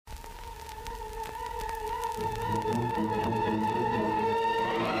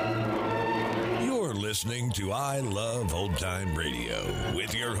listening to I Love Old Time Radio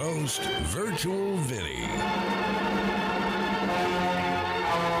with your host, Virtual Vinny.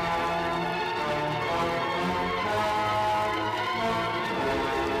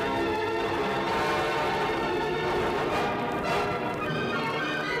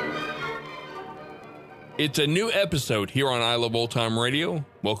 It's a new episode here on I Love Old Time Radio.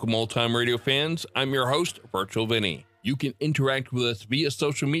 Welcome, Old Time Radio fans. I'm your host, Virtual Vinny. You can interact with us via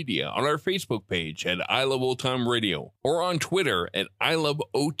social media on our Facebook page at I Love Old Time Radio or on Twitter at I Love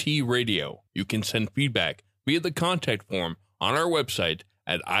OT Radio. You can send feedback via the contact form on our website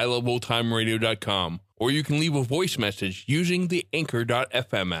at iloveoldtimeradio.com, or you can leave a voice message using the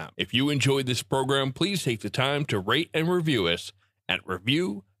Anchor.fm app. If you enjoyed this program, please take the time to rate and review us at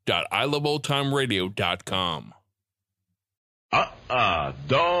review.iloveoldtimeradio.com.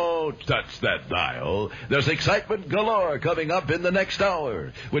 Don't touch that dial. There's excitement galore coming up in the next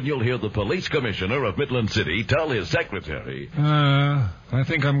hour when you'll hear the police commissioner of Midland City tell his secretary, I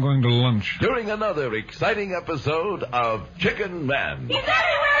think I'm going to lunch. During another exciting episode of Chicken Man. He's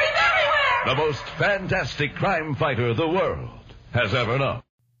everywhere! He's everywhere! The most fantastic crime fighter the world has ever known.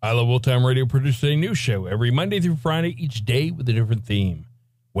 I Love Old Time Radio produces a new show every Monday through Friday, each day with a different theme.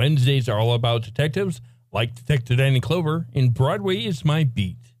 Wednesdays are all about detectives, like Detective Danny Clover in Broadway is My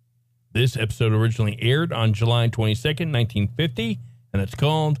Beat. This episode originally aired on July 22nd, 1950, and it's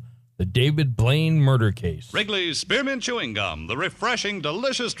called The David Blaine Murder Case. Wrigley's Spearmint Chewing Gum, the refreshing,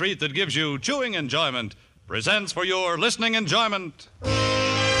 delicious treat that gives you chewing enjoyment, presents for your listening enjoyment.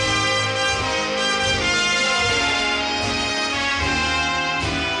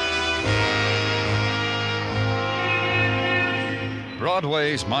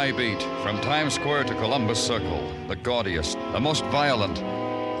 Broadway's My Beat, from Times Square to Columbus Circle, the gaudiest, the most violent,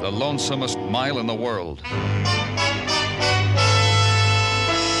 the lonesomest mile in the world.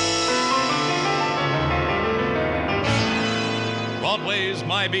 Broadway's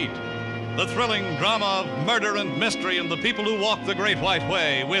My Beat, the thrilling drama of murder and mystery and the people who walk the Great White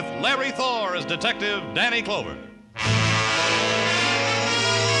Way, with Larry Thor as Detective Danny Clover.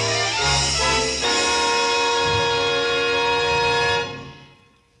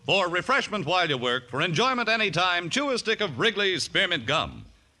 For refreshment while you work, for enjoyment anytime, chew a stick of Wrigley's Spearmint Gum.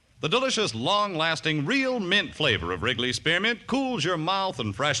 The delicious, long-lasting, real mint flavor of Wrigley's Spearmint cools your mouth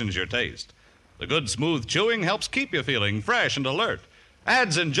and freshens your taste. The good, smooth chewing helps keep you feeling fresh and alert,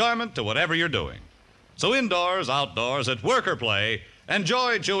 adds enjoyment to whatever you're doing. So indoors, outdoors, at work or play,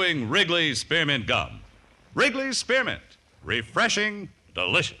 enjoy chewing Wrigley's Spearmint Gum. Wrigley's Spearmint, refreshing,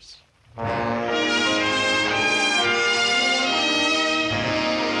 delicious.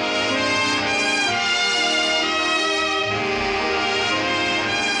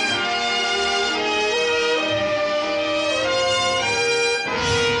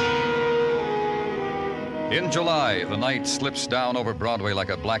 In July, the night slips down over Broadway like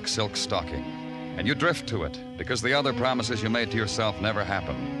a black silk stocking, and you drift to it because the other promises you made to yourself never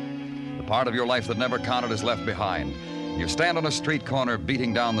happen. The part of your life that never counted is left behind. You stand on a street corner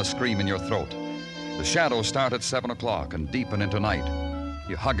beating down the scream in your throat. The shadows start at 7 o'clock and deepen into night.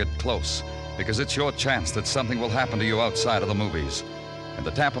 You hug it close because it's your chance that something will happen to you outside of the movies. And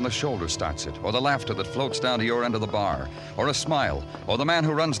the tap on the shoulder starts it, or the laughter that floats down to your end of the bar, or a smile, or the man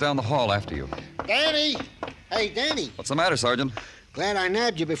who runs down the hall after you. Danny! Hey, Danny. What's the matter, Sergeant? Glad I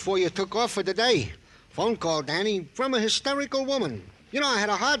nabbed you before you took off for the day. Phone call, Danny, from a hysterical woman. You know, I had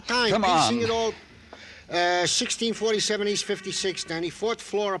a hard time piecing it all. 1647 East 56, Danny, 4th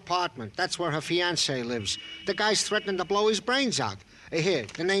floor apartment. That's where her fiancé lives. The guy's threatening to blow his brains out. Here,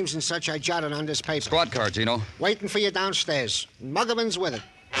 the names and such I jotted on this paper. Squad car, Gino. Waiting for you downstairs. Muggavan's with it.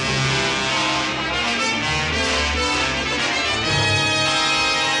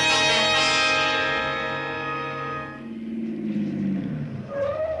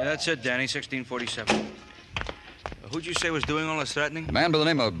 Yeah, that's it, Danny, 1647. Who'd you say was doing all this threatening? A man by the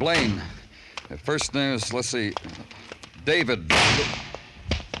name of Blaine. First name is, let's see, David.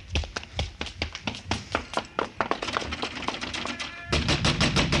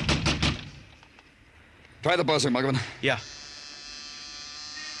 Try the buzzer, Muggavan. Yeah.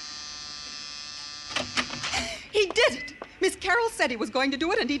 He did it. Miss Carroll said he was going to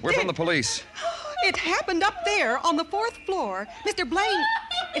do it, and he did. We're from the police. It happened up there on the 4th floor. Mr. Blaine,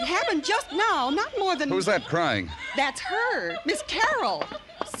 it happened just now, not more than... Who's that crying? That's her, Miss Carroll.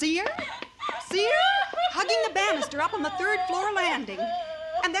 See her? See her? Hugging the banister up on the 3rd floor landing.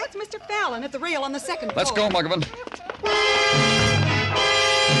 And that's Mr. Fallon at the rail on the 2nd floor. Let's go, Muggavan.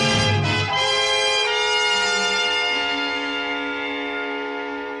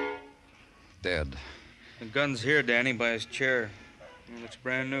 Dead. The gun's here, Danny, by his chair. It looks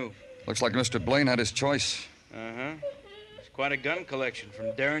brand new. Looks like Mr. Blaine had his choice. Uh-huh. It's quite a gun collection,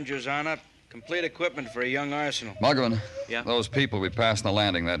 from Derringers on up. Complete equipment for a young arsenal. Muggavan. Yeah? Those people we passed on the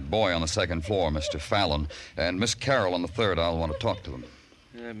landing, that boy on the second floor, Mr. Fallon, and Miss Carroll on the third, I'll want to talk to them.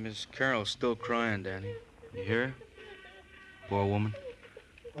 Yeah, Miss Carroll's still crying, Danny. You hear her? Poor woman.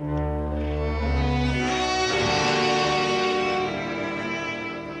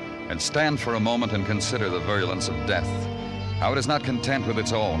 And stand for a moment and consider the virulence of death. How it is not content with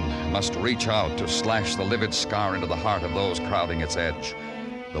its own, must reach out to slash the livid scar into the heart of those crowding its edge.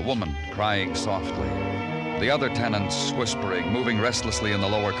 The woman crying softly. The other tenants whispering, moving restlessly in the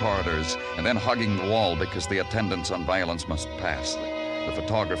lower corridors, and then hugging the wall because the attendants on violence must pass. The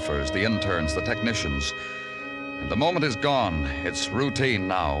photographers, the interns, the technicians. And the moment is gone. It's routine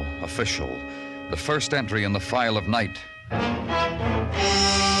now, official. The first entry in the file of night.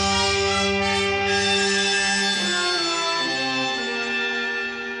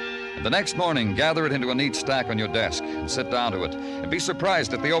 The next morning, gather it into a neat stack on your desk and sit down to it. And be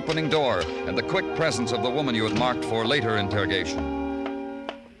surprised at the opening door and the quick presence of the woman you had marked for later interrogation.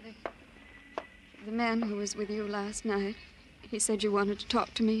 The man who was with you last night, he said you wanted to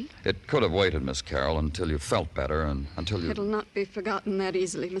talk to me. It could have waited, Miss Carroll, until you felt better and until you... It'll not be forgotten that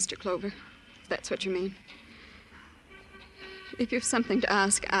easily, Mr. Clover, if that's what you mean. If you've something to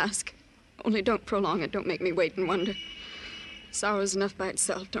ask, ask. Only don't prolong it. Don't make me wait and wonder. Sorrow's enough by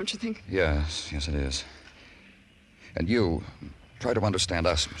itself, don't you think? Yes, it is. And you, try to understand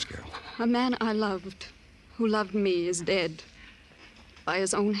us, Miss Carroll. A man I loved, who loved me, is dead. By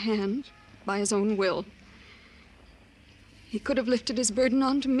his own hand, by his own will. He could have lifted his burden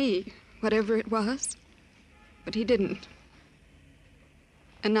onto me, whatever it was, but he didn't.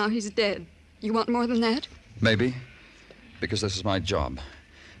 And now he's dead. You want more than that? Maybe, because this is my job.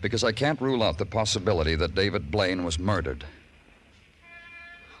 Because I can't rule out the possibility that David Blaine was murdered.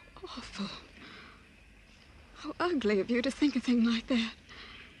 Awful. How ugly of you to think a thing like that.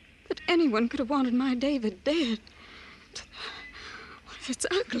 That anyone could have wanted my David dead. It's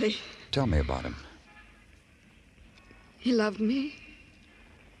ugly. Tell me about him. He loved me.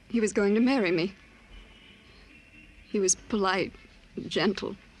 He was going to marry me. He was polite,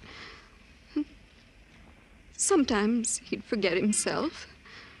 gentle. Sometimes he'd forget himself.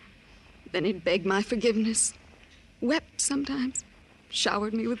 Then he'd beg my forgiveness. Wept sometimes.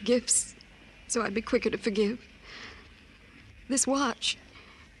 Showered me with gifts, so I'd be quicker to forgive. This watch,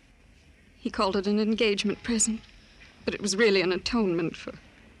 he called it an engagement present, but it was really an atonement for...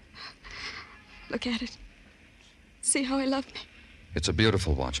 Look at it. See how he loved me? It's a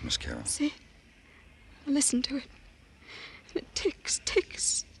beautiful watch, Miss Carroll. See? Listen to it. And it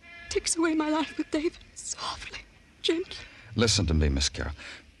ticks away my life with David, softly, gently. Listen to me, Miss Carroll.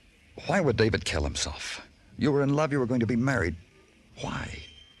 Why would David kill himself? You were in love, you were going to be married. Why?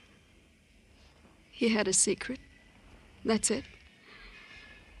 He had a secret. That's it.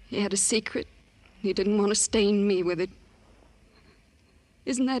 He had a secret. He didn't want to stain me with it.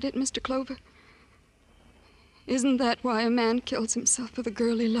 Isn't that it, Mr. Clover? Isn't that why a man kills himself for the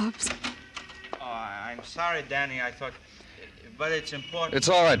girl he loves? Oh, I'm sorry, Danny. I thought... But it's important... It's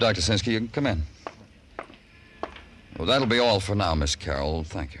all right, Dr. Sinsky. You can come in. Well, that'll be all for now, Miss Carroll.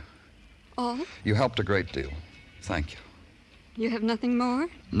 Thank you. All? You helped a great deal. Thank you. You have nothing more?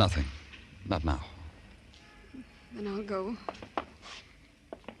 Nothing. Not now. Then I'll go.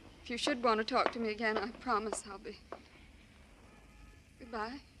 If you should want to talk to me again, I promise I'll be...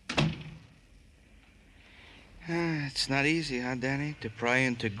 Goodbye. It's not easy, huh, Danny? To pry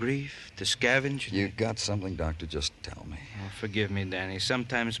into grief, to scavenge. You got something, Doctor? Just tell me. Oh, forgive me, Danny.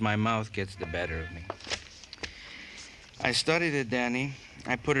 Sometimes my mouth gets the better of me. I studied it, Danny.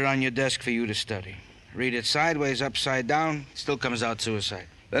 I put it on your desk for you to study. Read it sideways, upside down, still comes out suicide.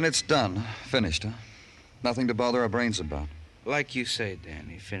 Then it's done. Finished, huh? Nothing to bother our brains about. Like you say,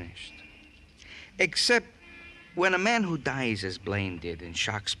 Danny, finished. Except when a man who dies as Blaine did, in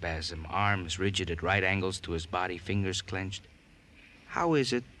shock spasm, arms rigid at right angles to his body, fingers clenched, how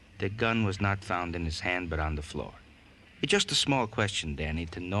is it the gun was not found in his hand but on the floor? It's just a small question, Danny,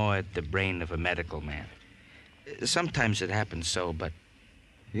 to gnaw at the brain of a medical man. Sometimes it happens so, but...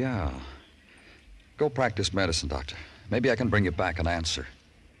 Yeah. Go practice medicine, Doctor. Maybe I can bring you back an answer.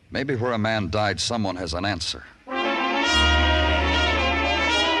 Maybe where a man died, someone has an answer.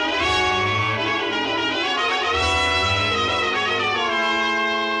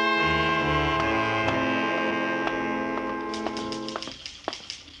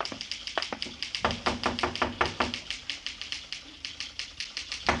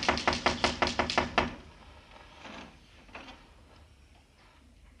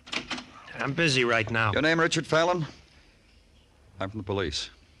 I'm busy right now. Your name, Richard Fallon? I'm from the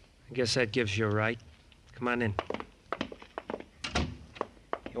police. I guess that gives you a right. Come on in.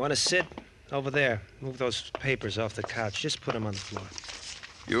 You want to sit? Over there. Move those papers off the couch. Just put them on the floor.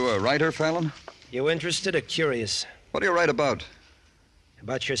 You a writer, Fallon? You interested or curious? What do you write about?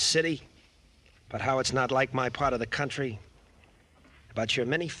 About your city? About how it's not like my part of the country? About your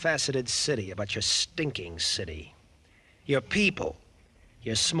many-faceted city? About your stinking city? Your people?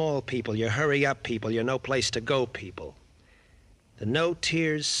 Your small people, your hurry-up people, your no-place-to-go people. The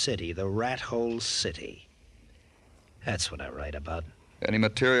no-tears city, the rat-hole city. That's what I write about. Any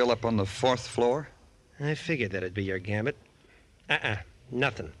material up on the 4th floor? I figured that'd be your gambit.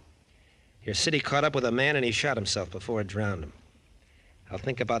 Nothing. Your city caught up with a man and he shot himself before it drowned him. I'll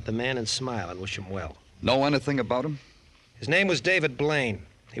think about the man and smile and wish him well. Know anything about him? His name was David Blaine.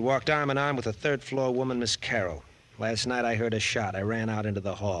 He walked arm in arm with a 3rd-floor woman, Miss Carroll. Last night I heard a shot. I ran out into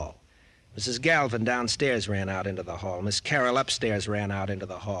the hall. Mrs. Galvin downstairs ran out into the hall. Miss Carroll upstairs ran out into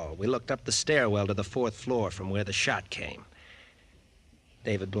the hall. We looked up the stairwell to the 4th floor from where the shot came.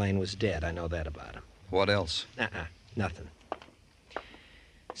 David Blaine was dead. I know that about him. What else? Nothing.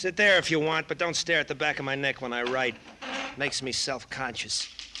 Sit there if you want, but don't stare at the back of my neck when I write. It makes me self-conscious.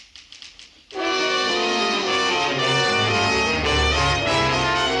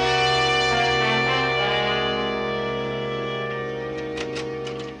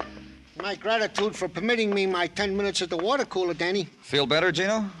 My gratitude for permitting me my 10 minutes at the water cooler, Danny. Feel better,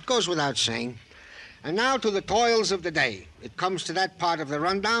 Gino? Goes without saying. And now to the toils of the day. It comes to that part of the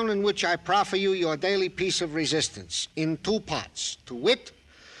rundown in which I proffer you your daily piece of resistance in 2 parts. To wit,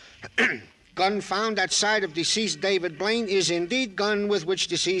 gun found at side of deceased David Blaine is indeed gun with which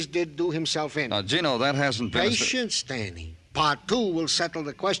deceased did do himself in. Now, Gino, that hasn't been... Patience, Danny. Part 2 will settle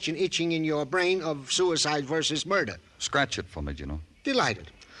the question itching in your brain of suicide versus murder. Scratch it for me, Gino.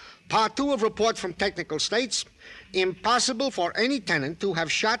 Delighted. Part 2 of report from technical states. Impossible for any tenant to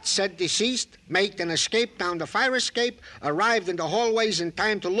have shot said deceased, made an escape down the fire escape, arrived in the hallways in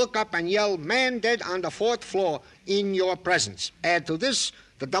time to look up and yell, "Man dead on the 4th floor," in your presence. Add to this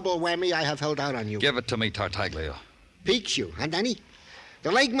the double whammy I have held out on you. Give it to me, Tartaglia. Piques you, huh, Danny? The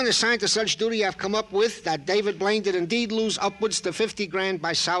legman assigned to such duty have come up with that David Blaine did indeed lose upwards to 50 grand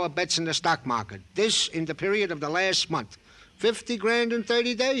by sour bets in the stock market. This in the period of the last month. 50 grand in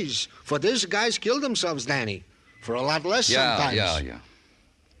 30 days. For this, guys killed themselves, Danny. For a lot less sometimes. Yeah.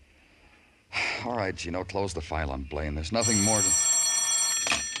 All right, Gino, close the file on Blaine. There's nothing more than...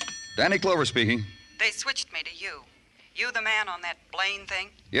 Danny Clover speaking. They switched me to you. You the man on that Blaine thing?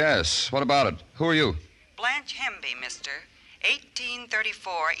 Yes. What about it? Who are you? Blanche Hemby, mister.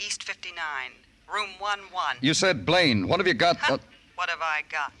 1834 East 59, room 11. You said Blaine. What have you got? What have I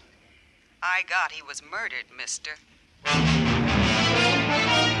got? I got he was murdered, mister.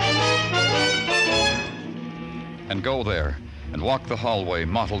 And go there and walk the hallway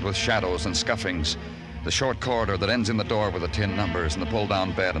mottled with shadows and scuffings, the short corridor that ends in the door with the tin numbers and the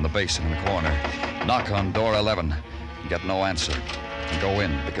pull-down bed and the basin in the corner. Knock on door 11 and get no answer. And go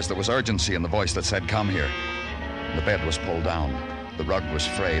in because there was urgency in the voice that said, "Come here." And the bed was pulled down, the rug was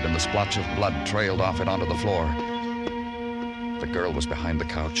frayed, and the splotch of blood trailed off it onto the floor. The girl was behind the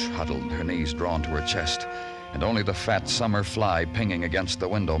couch, huddled, her knees drawn to her chest, and only the fat summer fly pinging against the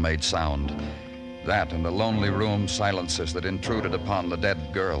window made sound. That and the lonely room silences that intruded upon the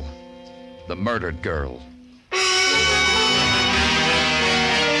dead girl, the murdered girl.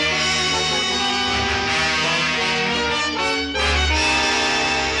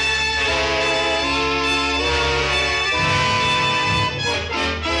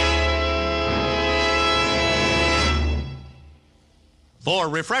 For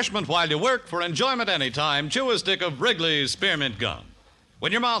refreshment while you work, for enjoyment anytime, chew a stick of Wrigley's Spearmint Gum.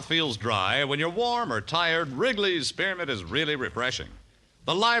 When your mouth feels dry, when you're warm or tired, Wrigley's Spearmint is really refreshing.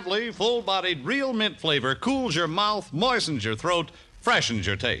 The lively, full-bodied, real mint flavor cools your mouth, moistens your throat, freshens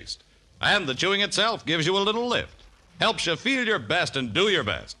your taste. And the chewing itself gives you a little lift, helps you feel your best and do your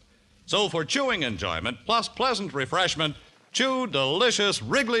best. So for chewing enjoyment plus pleasant refreshment, chew delicious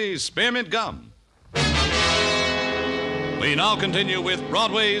Wrigley's Spearmint Gum. We now continue with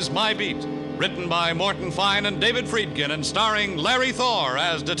Broadway's My Beat, written by Morton Fine and David Friedkin and starring Larry Thor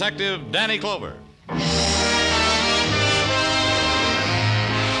as Detective Danny Clover.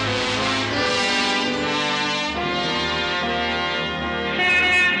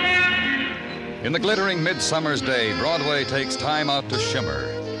 In the glittering midsummer's day, Broadway takes time out to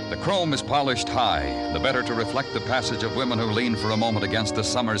shimmer. The chrome is polished high, the better to reflect the passage of women who lean for a moment against the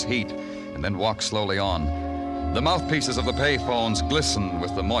summer's heat and then walk slowly on. The mouthpieces of the payphones glisten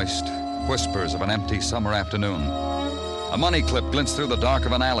with the moist whispers of an empty summer afternoon. A money clip glints through the dark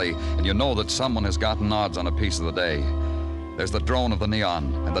of an alley, and you know that someone has gotten odds on a piece of the day. There's the drone of the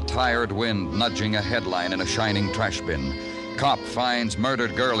neon and the tired wind nudging a headline in a shining trash bin. Cop finds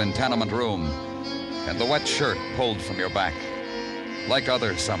murdered girl in tenement room. And the wet shirt pulled from your back. Like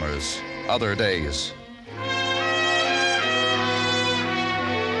other summers, other days.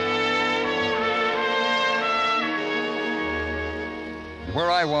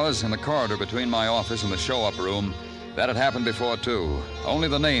 Where I was, in the corridor between my office and the show-up room, that had happened before, too. Only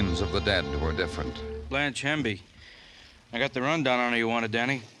the names of the dead were different. Blanche Hemby. I got the rundown on her you wanted,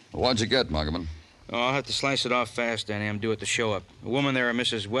 Danny. What'd you get, Muggerman? Oh, I'll have to slice it off fast, Danny. I'm due at the show-up. A woman there, a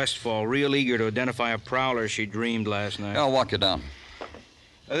Mrs. Westfall, real eager to identify a prowler she dreamed last night. Yeah, I'll walk you down.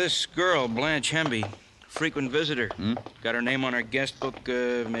 This girl, Blanche Hemby, frequent visitor. Got her name on her guest book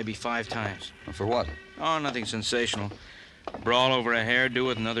maybe 5 times. For what? Oh, nothing sensational. Brawl over a hairdo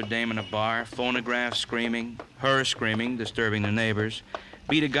with another dame in a bar. Phonograph screaming. Her screaming, disturbing the neighbors.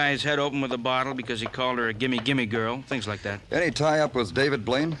 Beat a guy's head open with a bottle because he called her a gimme-gimme girl. Things like that. Any tie-up with David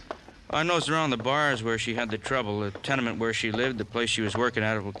Blaine? I noticed around the bars where she had the trouble. The tenement where she lived, the place she was working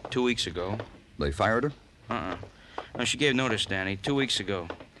at 2 weeks ago. They fired her? No, she gave notice, Danny, 2 weeks ago.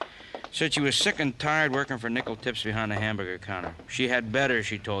 Said she was sick and tired working for nickel tips behind the hamburger counter. She had better,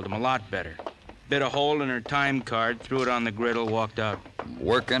 she told him, a lot better. Bit a hole in her time card, threw it on the griddle, walked out.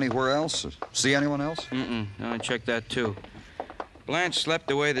 Work anywhere else? See anyone else? No, I checked that, too. Blanche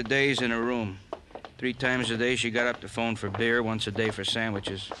slept away the days in her room. 3 times a day she got up to phone for beer, once a day for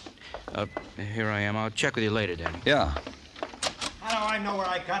sandwiches. Here I am. I'll check with you later, Danny. Yeah. How do I know where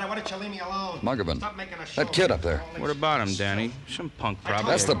I got it? Why don't you leave me alone? Muggerman. Stop making a show. That kid up there. What about him, Danny? Some punk,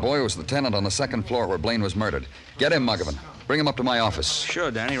 probably. That's the boy who was the tenant on the 2nd floor where Blaine was murdered. Get him, Muggerman. Bring him up to my office.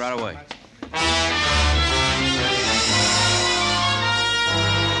 Sure, Danny, right away.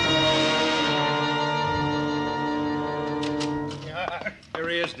 Here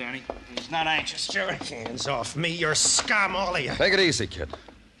he is, Danny. He's not anxious. Sure. Hands off me, you're scum, all of you. Take it easy, kid.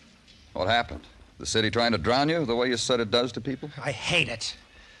 What happened? The city trying to drown you the way you said it does to people? I hate it.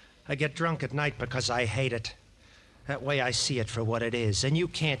 I get drunk at night because I hate it. That way I see it for what it is. And you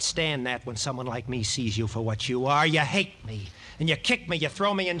can't stand that when someone like me sees you for what you are. You hate me. And you kick me, you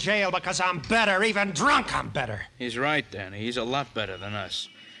throw me in jail because I'm better. Even drunk, I'm better. He's right, Danny. He's a lot better than us.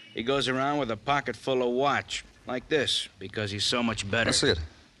 He goes around with a pocket full of watch. Like this, because he's so much better. Let's see it.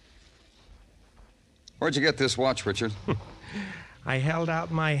 Where'd you get this watch, Richard? I held out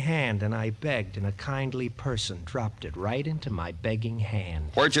my hand and I begged, and a kindly person dropped it right into my begging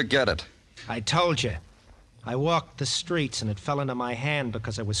hand. Where'd you get it? I told you. I walked the streets and it fell into my hand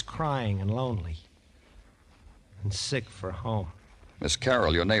because I was crying and lonely. And sick for home. Miss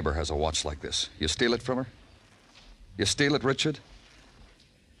Carroll, your neighbor, has a watch like this. You steal it from her? You steal it, Richard?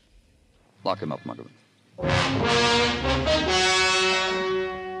 Lock him up, Muggerman.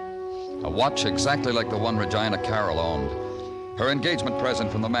 A watch exactly like the one Regina Carroll owned. Her engagement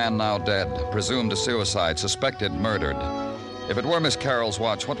present from the man now dead, presumed a suicide, suspected murdered. If it were Miss Carroll's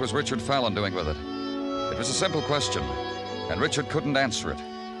watch, what was Richard Fallon doing with it? It was a simple question, and Richard couldn't answer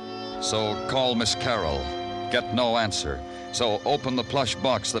it. So call Miss Carroll. Get no answer. So open the plush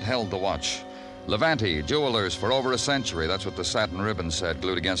box that held the watch. Levante, jewelers for over a century. That's what the satin ribbon said,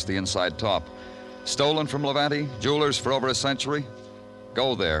 glued against the inside top. Stolen from Levante, jewelers for over a century?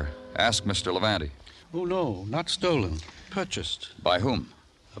 Go there. Ask Mr. Levante. Oh, no, not stolen. Purchased. By whom?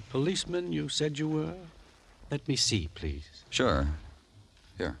 A policeman you said you were? Let me see, please. Sure.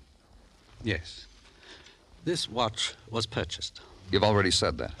 Here. Yes. This watch was purchased. You've already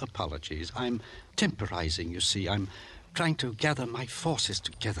said that. Apologies. I'm temporizing, you see. I'm trying to gather my forces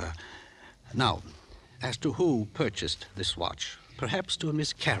together. Now, as to who purchased this watch, perhaps to a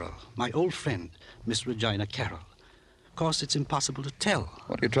Miss Carroll, my old friend, Miss Regina Carroll. Of course, it's impossible to tell.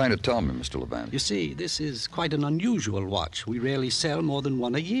 What are you trying to tell me, Mr. Levante? You see, this is quite an unusual watch. We rarely sell more than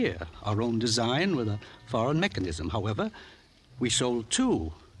one a year. Our own design with a foreign mechanism. However, we sold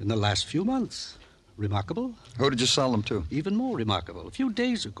 2 in the last few months. Remarkable? Who did you sell them to? Even more remarkable. A few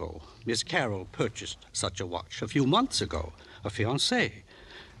days ago, Miss Carroll purchased such a watch. A few months ago, a fiancé.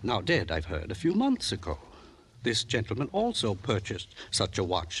 Now dead, I've heard, a few months ago. This gentleman also purchased such a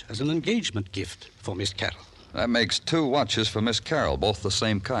watch as an engagement gift for Miss Carroll. That makes 2 watches for Miss Carroll, both the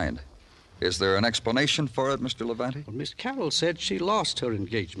same kind. Is there an explanation for it, Mr. Levante? Well, Miss Carroll said she lost her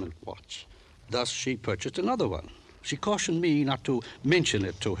engagement watch. Thus, she purchased another one. She cautioned me not to mention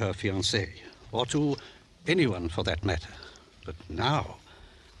it to her fiancé, or to anyone for that matter. But now,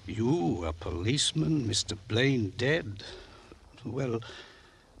 you, a policeman, Mr. Blaine dead, well,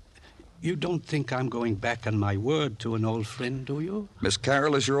 you don't think I'm going back on my word to an old friend, do you? Miss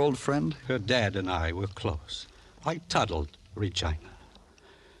Carroll is your old friend? Her dad and I were close. I toddled Regina.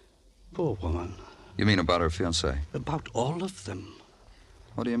 Poor woman. You mean about her fiancé? About all of them.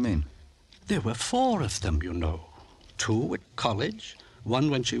 What do you mean? There were 4 of them, you know. 2 at college, 1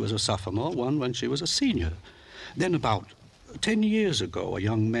 when she was a sophomore, 1 when she was a senior. Then about 10 years ago, a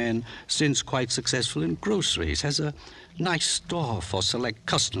young man, since quite successful in groceries, has a nice store for select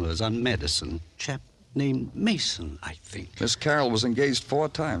customers on Madison. Chap named Mason, I think. Miss Carroll was engaged 4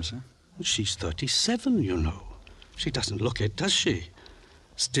 times, huh? She's 37, you know. She doesn't look it, does she?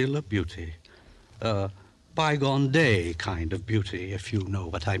 Still a beauty. A bygone day kind of beauty, if you know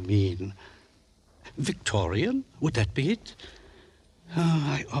what I mean. Victorian, would that be it?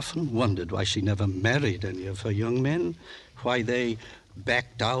 I often wondered why she never married any of her young men, why they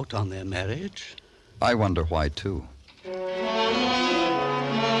backed out on their marriage. I wonder why, too.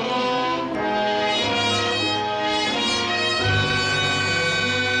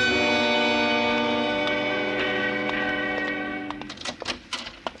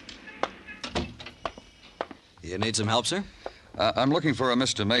 You need some help, sir? I'm looking for a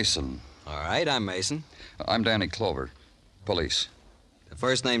Mr. Mason. All right, I'm Mason. I'm Danny Clover, police. The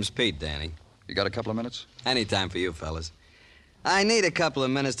first name's Pete, Danny. You got a couple of minutes? Any time for you, fellas. I need a couple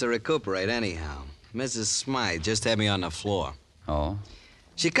of minutes to recuperate anyhow. Mrs. Smythe just had me on the floor. Oh?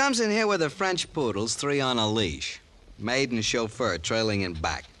 She comes in here with her French poodles, 3 on a leash. Maid and chauffeur trailing in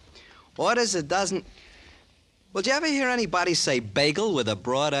back. Orders a dozen... Well, did you ever hear anybody say bagel with a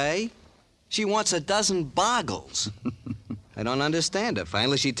broad A? She wants a dozen boggles. I don't understand her.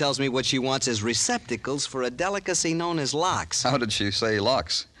 Finally, she tells me what she wants is receptacles for a delicacy known as locks. How did she say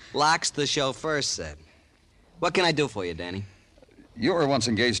locks? Locks, the chauffeur said. What can I do for you, Danny? You were once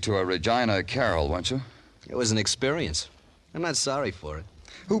engaged to a Regina Carroll, weren't you? It was an experience. I'm not sorry for it.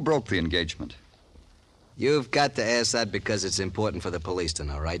 Who broke the engagement? You've got to ask that because it's important for the police to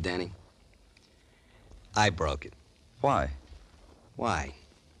know, right, Danny? I broke it. Why? Why?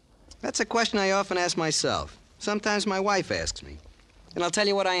 That's a question I often ask myself. Sometimes my wife asks me. And I'll tell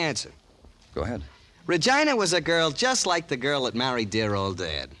you what I answer. Go ahead. Regina was a girl just like the girl that married dear old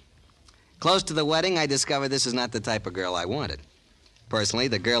Dad. Close to the wedding, I discovered this is not the type of girl I wanted. Personally,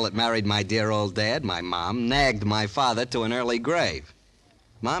 the girl that married my dear old dad, my mom, nagged my father to an early grave.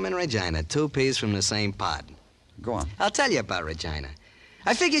 Mom and Regina, 2 peas from the same pod. Go on. I'll tell you about Regina.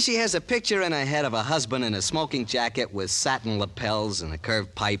 I figure she has a picture in her head of a husband in a smoking jacket with satin lapels and a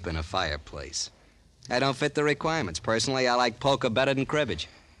curved pipe and a fireplace. I don't fit the requirements. Personally, I like polka better than cribbage.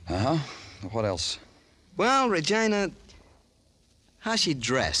 Uh-huh. What else? Well, Regina, how she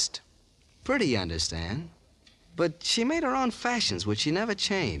dressed. Pretty, you understand. But she made her own fashions, which she never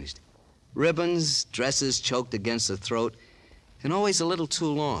changed. Ribbons, dresses choked against the throat, and always a little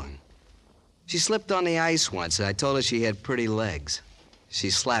too long. She slipped on the ice once, and I told her she had pretty legs. She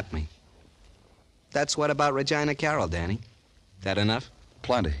slapped me. That's what about Regina Carroll, Danny. That enough?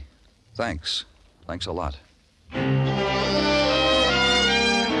 Plenty. Thanks. Thanks a lot.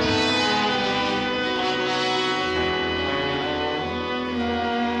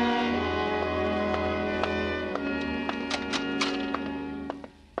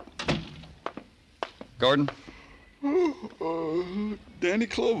 Gordon? Danny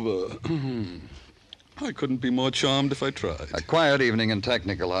Clover. I couldn't be more charmed if I tried. A quiet evening and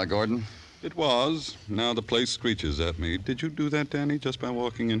technical, huh, Gordon? It was. Now the place screeches at me. Did you do that, Danny, just by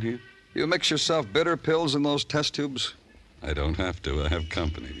walking in here? You mix yourself bitter pills in those test tubes? I don't have to. I have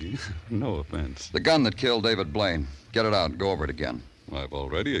company. No offense. The gun that killed David Blaine. Get it out and go over it again. I've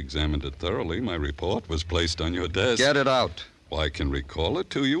already examined it thoroughly. My report was placed on your desk. Get it out. Well, I can recall it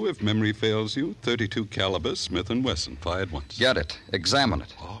to you if memory fails you. .32 caliber Smith & Wesson, fired once. Get it. Examine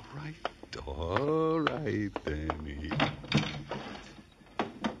it. All right, Danny.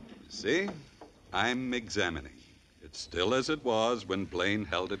 See? I'm examining. It's still as it was when Blaine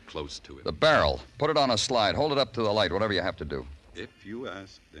held it close to him. The barrel. Put it on a slide. Hold it up to the light, whatever you have to do. If you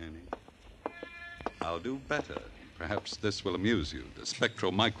ask, Danny. I'll do better. Perhaps this will amuse you. The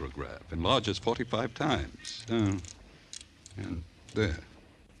spectromicrograph enlarges 45 times. And there.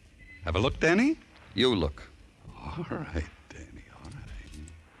 Have a look, Danny? You look. All right, Danny, all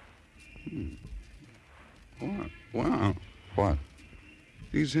right. Wow. What?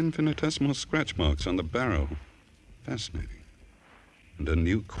 These infinitesimal scratch marks on the barrel. Fascinating. And a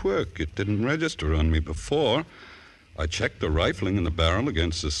new quirk. It didn't register on me before. I checked the rifling in the barrel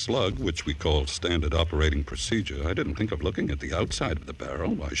against the slug, which we call standard operating procedure. I didn't think of looking at the outside of the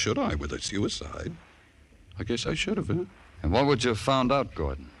barrel. Why should I, with a suicide? I guess I should have, huh? And what would you have found out,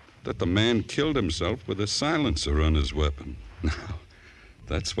 Gordon? That the man killed himself with a silencer on his weapon. Now,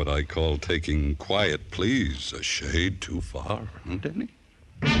 that's what I call taking quiet pleas a shade too far, huh, Danny?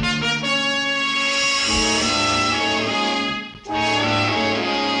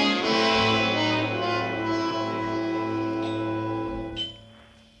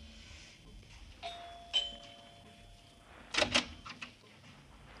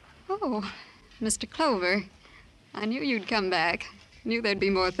 Oh, Mr. Clover. I knew you'd come back. Knew there'd be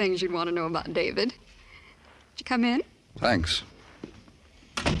more things you'd want to know about David. Did you come in? Thanks.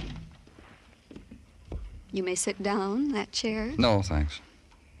 You may sit down, that chair. No, thanks.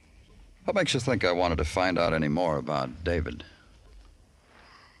 What makes you think I wanted to find out any more about David?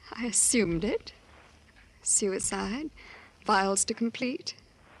 I assumed it. Suicide. Files to complete.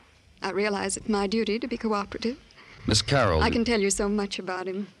 I realize it's my duty to be cooperative. Miss Carroll... I can tell you so much about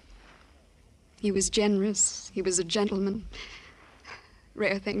him. He was generous. He was a gentleman.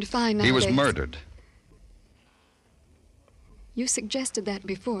 Rare thing to find nowadays. He was murdered. You suggested that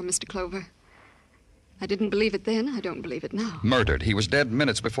before, Mr. Clover. I didn't believe it then. I don't believe it now. Murdered. He was dead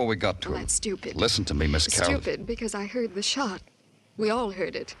minutes before we got to him. That's stupid. Listen to me, Miss Carroll. Stupid, because I heard the shot. We all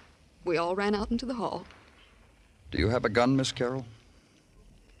heard it. We all ran out into the hall. Do you have a gun, Miss Carroll?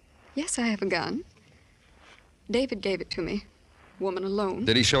 Yes, I have a gun. David gave it to me. Woman alone.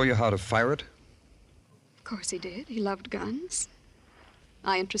 Did he show you how to fire it? Of course he did. He loved guns.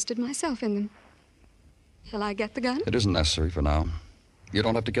 I interested myself in them. Shall I get the gun? It isn't necessary for now. You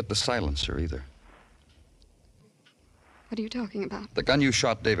don't have to get the silencer either. What are you talking about? The gun you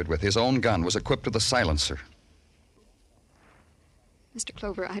shot David with, his own gun, was equipped with a silencer. Mr.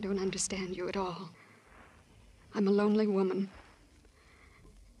 Clover, I don't understand you at all. I'm a lonely woman.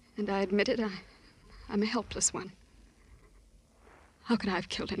 And I admit it, I'm a helpless one. How could I have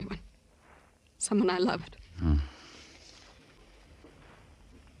killed anyone? Someone I loved.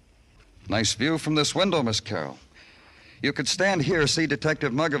 Nice view from this window, Miss Carroll. You could stand here, see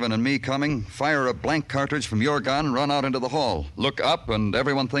Detective Muggavan and me coming, fire a blank cartridge from your gun, run out into the hall. Look up, and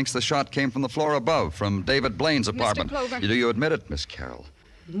everyone thinks the shot came from the floor above, from David Blaine's apartment. Mr. Clover. Do you admit it, Miss Carroll?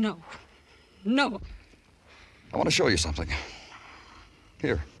 No. No. I want to show you something.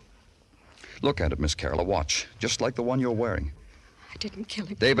 Here. Look at it, Miss Carroll, a watch, just like the one you're wearing. I didn't kill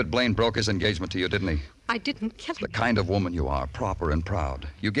him. David Blaine broke his engagement to you, didn't he? I didn't kill him. The kind of woman you are, proper and proud.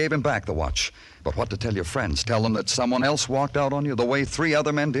 You gave him back the watch. But what to tell your friends? Tell them that someone else walked out on you the way 3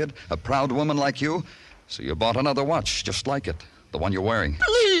 other men did? A proud woman like you? So you bought another watch, just like it. The one you're wearing.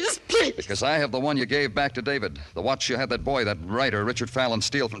 Please, please. Because I have the one you gave back to David. The watch you had that boy, that writer, Richard Fallon,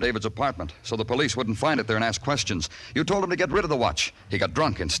 steal from David's apartment. So the police wouldn't find it there and ask questions. You told him to get rid of the watch. He got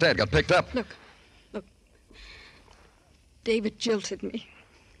drunk instead, got picked up. Look. David jilted me.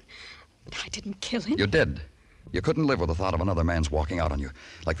 But I didn't kill him. You did. You couldn't live with the thought of another man's walking out on you,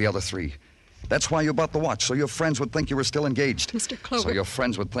 like the other 3. That's why you bought the watch, so your friends would think you were still engaged. Mr. Clover. So your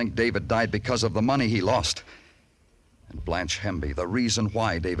friends would think David died because of the money he lost. And Blanche Hemby, the reason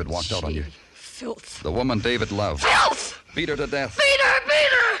why David walked out on you. Filth. The woman David loved. Filth! Beat her to death. Beat her!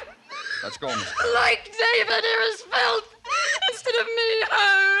 Let's go, Miss. Like David, here is filth. Instead of me,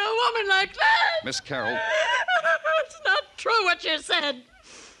 her, a woman like that. Miss Carroll. It's not true what you said.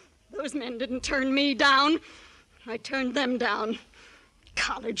 Those men didn't turn me down. I turned them down.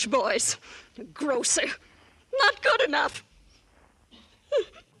 College boys. A grocer. Not good enough.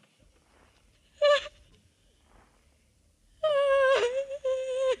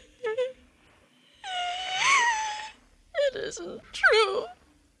 It isn't true.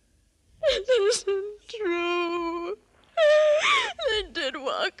 It isn't true. They did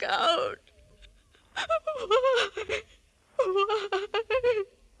walk out. Why?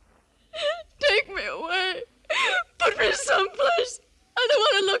 Take me away. Put me someplace. I don't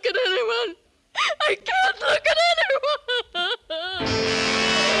want to look at anyone. I can't look at anyone.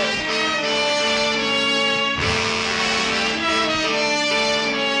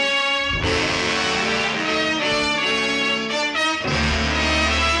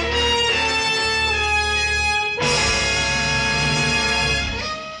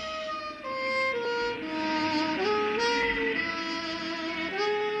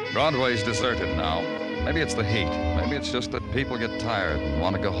 Broadway's deserted now. Maybe it's the heat. Maybe it's just that people get tired and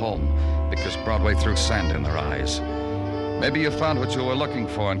want to go home because Broadway threw sand in their eyes. Maybe you found what you were looking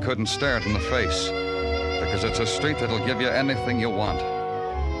for and couldn't stare it in the face because it's a street that'll give you anything you want,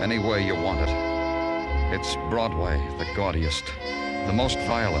 any way you want it. It's Broadway, the gaudiest, the most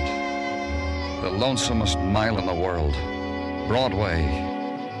violent, the lonesomest mile in the world. Broadway,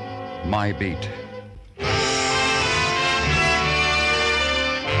 my beat.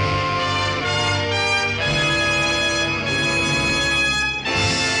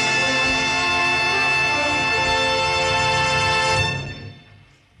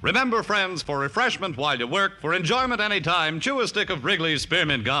 Remember, friends, for refreshment while you work, for enjoyment anytime, chew a stick of Wrigley's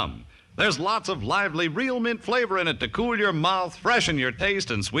Spearmint Gum. There's lots of lively, real mint flavor in it to cool your mouth, freshen your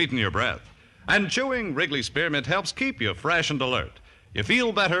taste, and sweeten your breath. And chewing Wrigley Spearmint helps keep you fresh and alert. You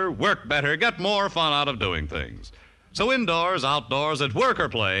feel better, work better, get more fun out of doing things. So indoors, outdoors, at work or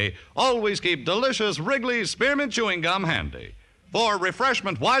play, always keep delicious Wrigley's Spearmint Chewing Gum handy. For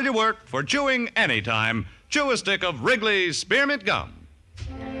refreshment while you work, for chewing anytime, chew a stick of Wrigley's Spearmint Gum.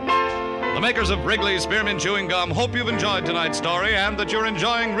 The makers of Wrigley's Spearmint Chewing Gum hope you've enjoyed tonight's story and that you're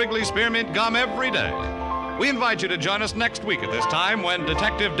enjoying Wrigley's Spearmint Gum every day. We invite you to join us next week at this time when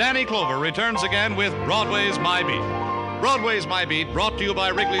Detective Danny Clover returns again with Broadway's My Beat. Broadway's My Beat, brought to you by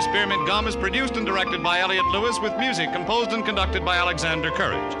Wrigley's Spearmint Gum, is produced and directed by Elliott Lewis with music composed and conducted by Alexander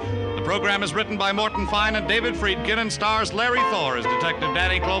Courage. The program is written by Morton Fine and David Friedkin and stars Larry Thor as Detective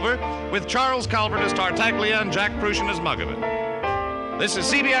Danny Clover, with Charles Calvert as Tartaglia and Jack Prussian as Muggavan. This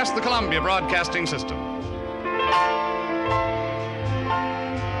is CBS, the Columbia Broadcasting System.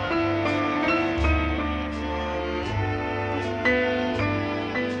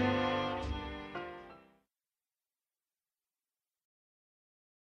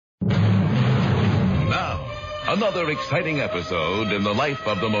 Another exciting episode in the life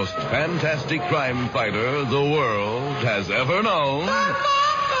of the most fantastic crime fighter the world has ever known.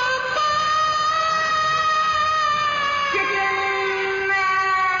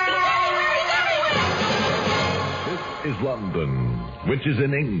 This is London, which is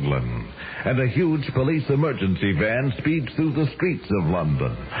in England, and a huge police emergency van speeds through the streets of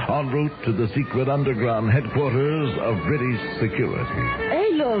London, en route to the secret underground headquarters of British security. Hey,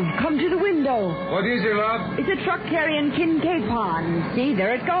 love, come to the window. What is it, love? It's a truck carrying Kincaid Pond. See,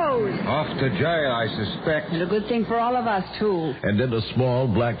 there it goes. Off to jail, I suspect. And a good thing for all of us, too. And in a small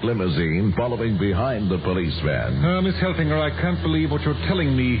black limousine following behind the police van. Miss Helfinger, I can't believe what you're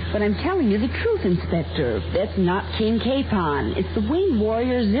telling me. But I'm telling you the truth, Inspector. That's not Kincaid Pond. It's the winged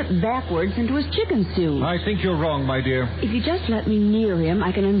warrior zipped backwards into his chicken suit. I think you're wrong, my dear. If you just let me near him,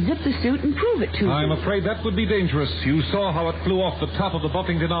 I can unzip the suit and prove it to you. I'm afraid that would be dangerous. You saw how it flew off the top of the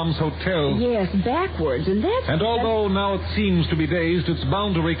Buffington Arms Hotel. Yes, backwards, and that's... And although now it seems to be dazed, it's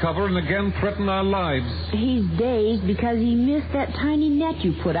bound to recover and again threaten our lives. He's dazed because he missed that tiny net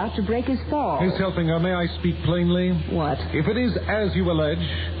you put out to break his fall. Miss Helfinger, may I speak plainly? What? If it is as you allege,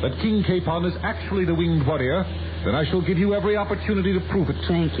 that King Capon is actually the winged warrior, then I shall give you every opportunity to prove it.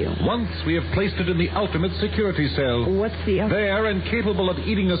 Thank you. Once we have placed it in the ultimate security cell. What's the... There, and capable of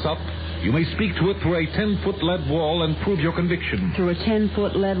eating us up, you may speak to it through a 10-foot lead wall and prove your conviction. Through a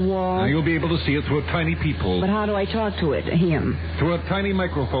 10-foot lead wall? Now, you'll be able to see it through a tiny peephole. But how do I talk to it, him? Through a tiny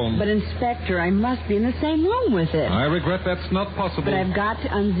microphone. But, Inspector, I must be in the same room with it. I regret that's not possible. But I've got to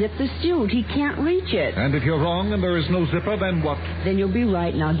unzip the suit. He can't reach it. And if you're wrong and there is no zipper, then what? Then you'll be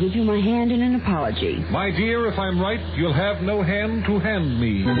right, and I'll give you my hand in an apology. My dear, if I'm right, you'll have no hand to hand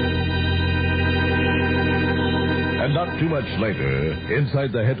me. And not too much later,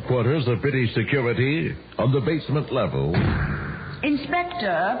 inside the headquarters of British security, on the basement level...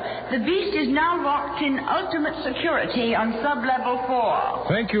 Inspector, the beast is now locked in ultimate security on sub-level 4.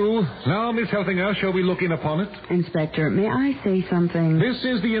 Thank you. Now, Miss Helfinger, shall we look in upon it? Inspector, may I say something? This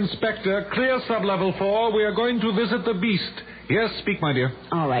is the inspector. Clear sub-level 4. We are going to visit the beast. Yes, speak, my dear.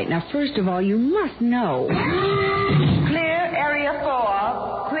 All right. Now, first of all, you must know. Clear area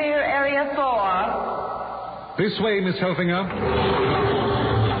 4. Clear area 4. This way, Miss Helfinger.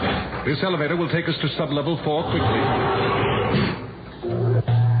 This elevator will take us to sub-level 4 quickly.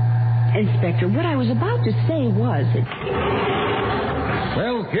 Inspector, what I was about to say was that...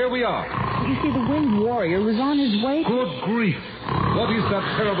 Well, here we are. You see, the winged warrior was on his way... Good grief. What is that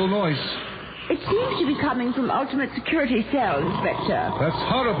terrible noise? It seems to be coming from ultimate security cell, Inspector. That's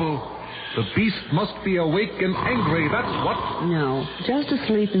horrible. The beast must be awake and angry, that's what. No, just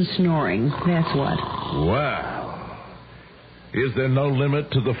asleep and snoring, that's what. Wow. Is there no limit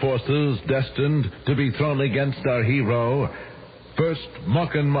to the forces destined to be thrown against our hero? First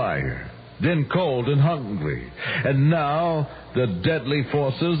Mockenmeyer, then cold and hungry, and now the deadly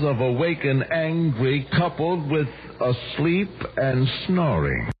forces of awake and angry coupled with asleep and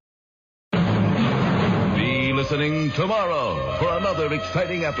snoring. Be listening tomorrow for another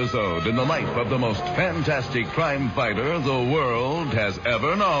exciting episode in the life of the most fantastic crime fighter the world has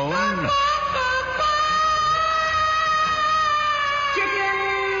ever known.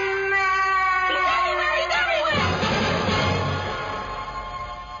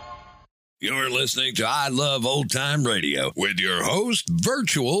 You're listening to I Love Old Time Radio with your host,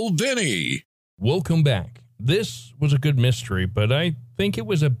 Virtual Vinny. Welcome back. This was a good mystery, but I think it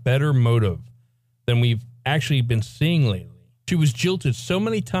was a better motive than we've actually been seeing lately. She was jilted so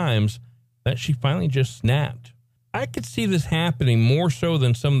many times that she finally just snapped. I could see this happening more so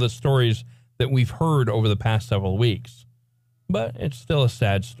than some of the stories that we've heard over the past several weeks. But it's still a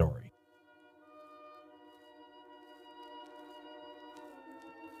sad story.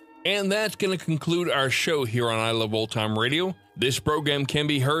 And that's going to conclude our show here on I Love Old Time Radio. This program can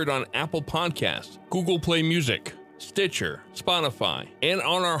be heard on Apple Podcasts, Google Play Music, Stitcher, Spotify, and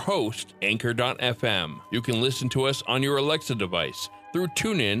on our host, Anchor.fm. You can listen to us on your Alexa device through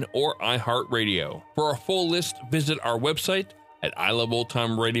TuneIn or iHeartRadio. For a full list, visit our website at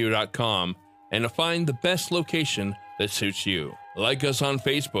iloveoldtimeradio.com and to find the best location that suits you. Like us on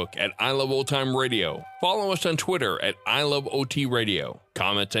Facebook at I Love Old Time Radio. Follow us on Twitter at I Love OT Radio.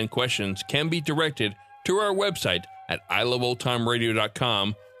 Comments and questions can be directed to our website at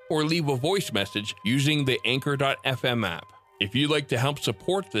iloveoldtimeradio.com or leave a voice message using the Anchor.fm app. If you'd like to help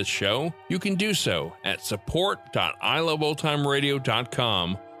support this show, you can do so at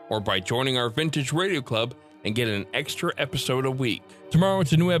support.iloveoldtimeradio.com or by joining our Vintage Radio Club and get an extra episode a week. Tomorrow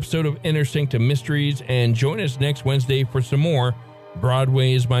it's a new episode of Inner Sanctum Mysteries, and join us next Wednesday for some more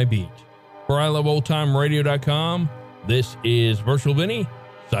Broadway is My Beat. For iloveoldtimeradio.com, this is Virtual Vinny,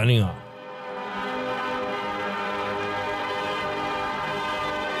 signing off.